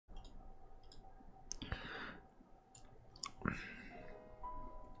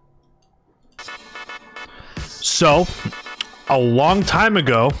So, a long time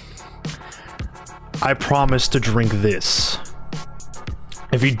ago, I promised to drink this.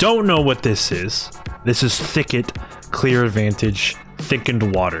 If you don't know what this is Thicket Clear Advantage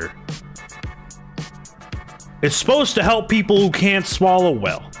thickened water. It's supposed to help people who can't swallow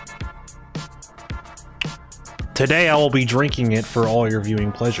well. Today I will be drinking it for all your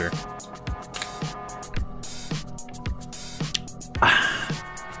viewing pleasure.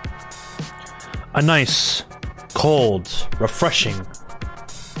 A nice, cold, refreshing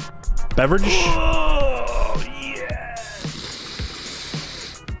beverage. Oh, yeah.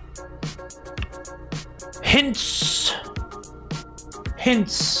 Hints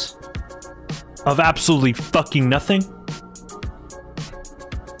of absolutely fucking nothing.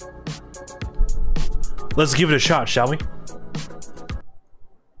 Let's give it a shot, shall we?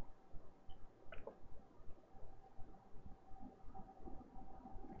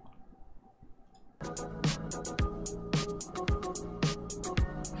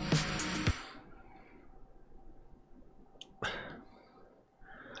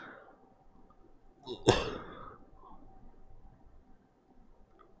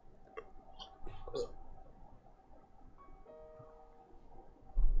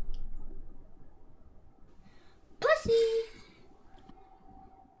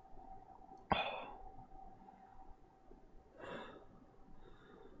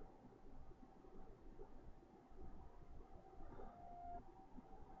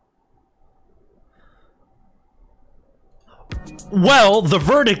 Well, the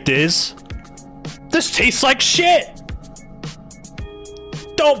verdict is, this tastes like shit.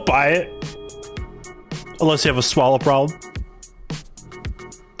 Don't buy it. Unless you have a swallow problem.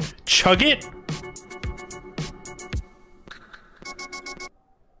 Chug it.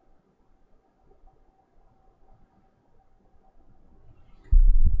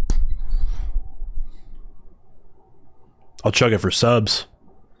 I'll chug it for subs.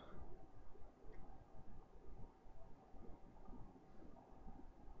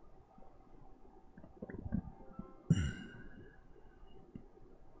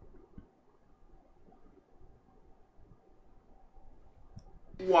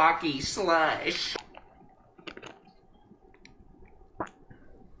 Walkie slush.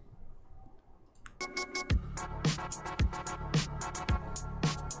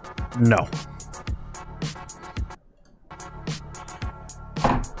 No.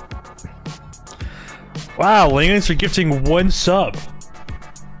 Wow, thanks for gifting 1 sub.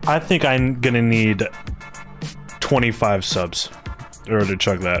 I think I'm gonna need 25 subs in order to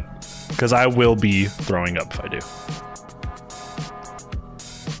chug that. Because I will be throwing up if I do.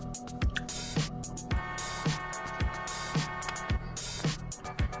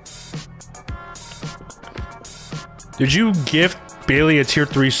 Did you gift Bailey a tier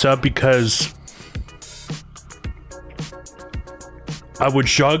 3 sub because I would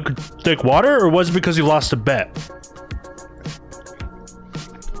chug thick water, or was it because you lost a bet?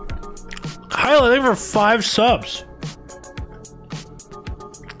 Kyle, I think for 5 subs.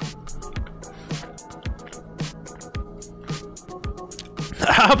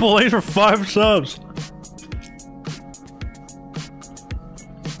 Apple, thanks for 5 subs.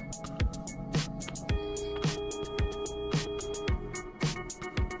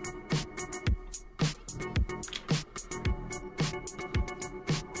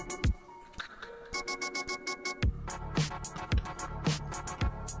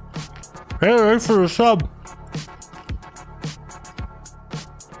 Hey, thanks for the sub.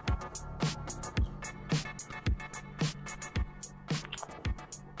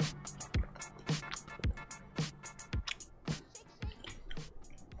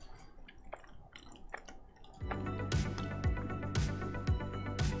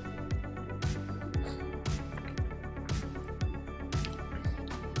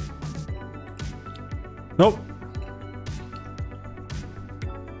 Nope.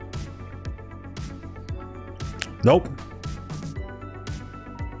 Nope.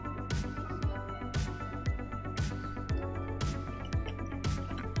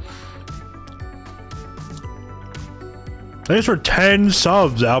 Thanks for 10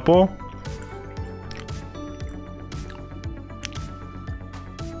 subs, Apple.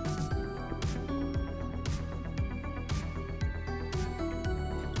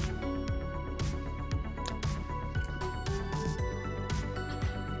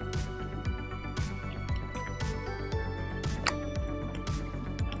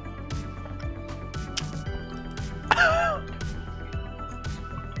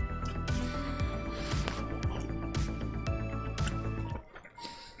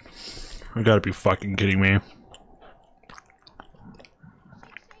 You gotta be fucking kidding me.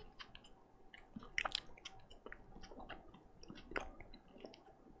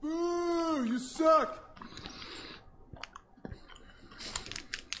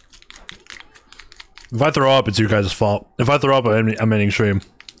 If I throw up, it's you guys' fault. If I throw up, I'm ending stream.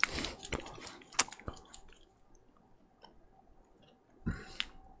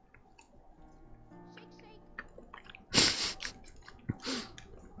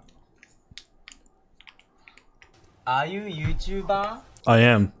 Are you YouTuber? I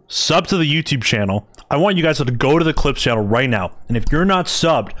am. Sub to the YouTube channel. I want you guys to go to the Clips channel right now. And if you're not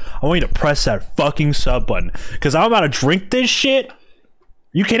subbed, I want you to press that fucking sub button. Because I'm about to drink this shit.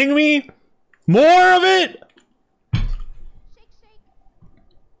 You kidding me? More of it?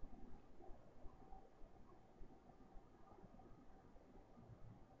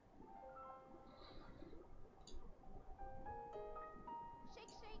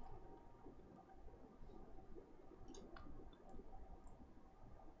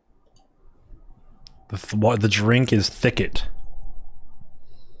 The drink is Thicket.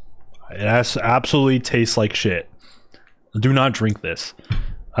 It absolutely tastes like shit. Do not drink this.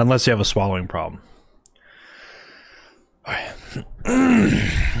 Unless you have a swallowing problem.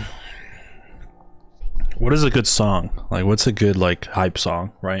 What is a good song? Like, what's a good, like, hype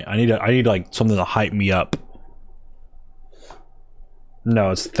song, right? I need like, something to hype me up.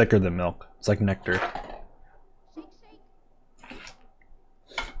 No, it's thicker than milk. It's like nectar.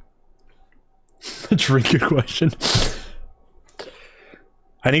 Drink your question.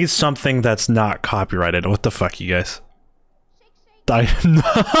 I need something that's not copyrighted. What the fuck, you guys?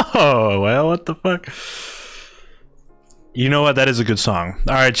 No. Well, what the fuck? You know what? That is a good song.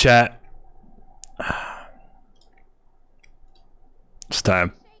 All right, chat. It's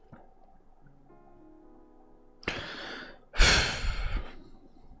time.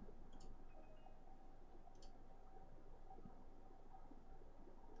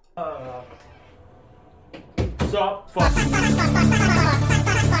 Stop fucking.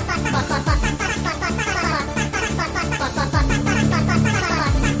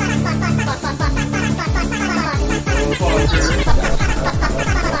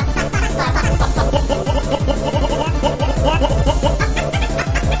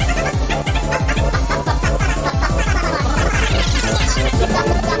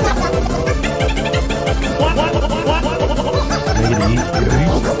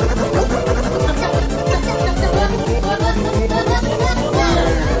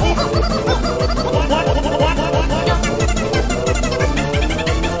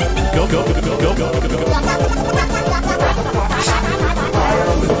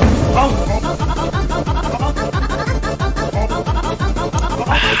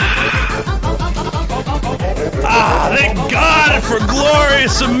 Thank God for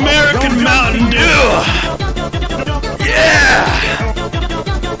glorious American Mountain Dew! Yeah!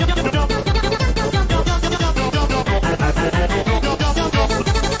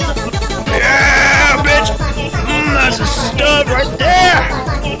 Yeah, bitch! That's a stud right there!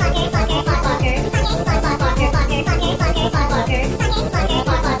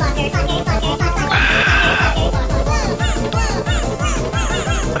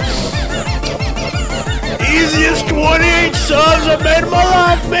 Easiest 28 subs I've made in my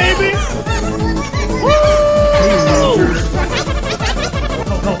life, baby! Woo!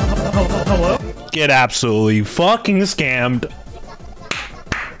 Get absolutely fucking scammed.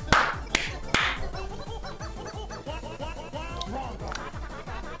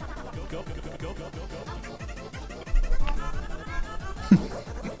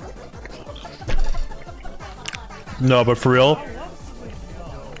 No, but for real,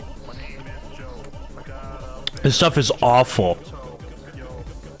 this stuff is awful.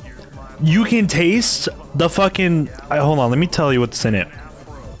 You can taste the fucking... hold on, let me tell you what's in it.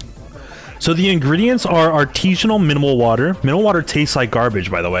 So the ingredients are artisanal mineral water. Mineral water tastes like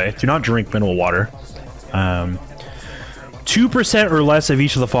garbage, by the way. Do not drink mineral water. 2% or less of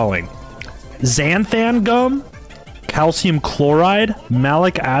each of the following: xanthan gum, calcium chloride,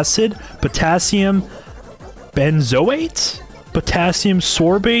 malic acid, potassium benzoate, potassium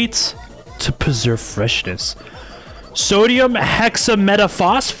sorbate to preserve freshness, sodium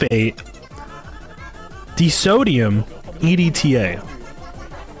hexametaphosphate, disodium EDTA.